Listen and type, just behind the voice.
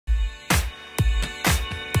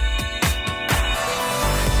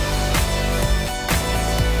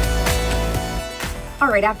All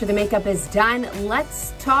right, after the makeup is done,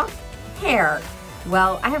 let's talk hair.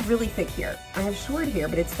 Well, I have really thick hair. I have short hair,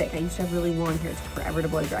 but it's thick. I used to have really long hair. It took forever to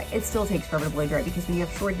blow dry. It still takes forever to blow dry because when you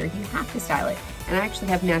have short hair, you have to style it. And I actually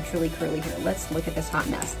have naturally curly hair. Let's look at this hot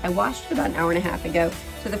mess. I washed it about an hour and a half ago.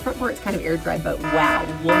 So the front part's kind of air dried, but wow,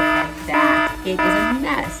 look at that. It is a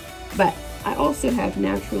mess. But I also have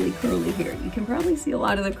naturally curly hair. You can probably see a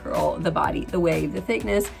lot of the curl, the body, the wave, the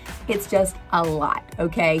thickness. It's just a lot,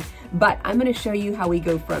 okay? But I'm gonna show you how we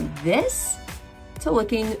go from this to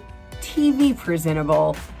looking TV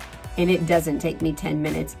presentable, and it doesn't take me 10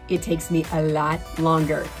 minutes. It takes me a lot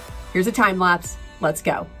longer. Here's a time lapse. Let's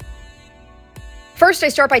go. First, I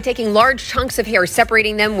start by taking large chunks of hair,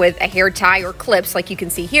 separating them with a hair tie or clips like you can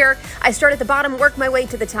see here. I start at the bottom, work my way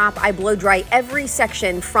to the top. I blow dry every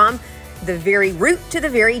section from the very root to the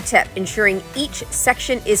very tip, ensuring each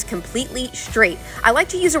section is completely straight. I like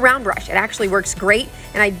to use a round brush. It actually works great,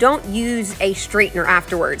 and I don't use a straightener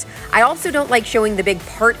afterwards. I also don't like showing the big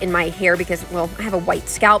part in my hair because, well, I have a white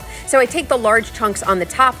scalp. So I take the large chunks on the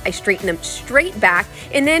top, I straighten them straight back,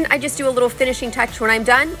 and then I just do a little finishing touch when I'm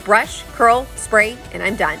done. Brush, curl, spray, and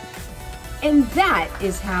I'm done. And that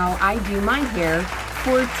is how I do my hair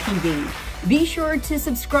for TV. Be sure to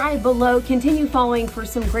subscribe below, continue following for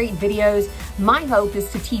some great videos. My hope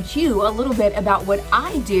is to teach you a little bit about what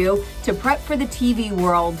I do to prep for the TV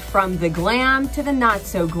world, from the glam to the not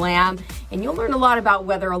so glam, and you'll learn a lot about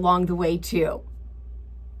weather along the way too.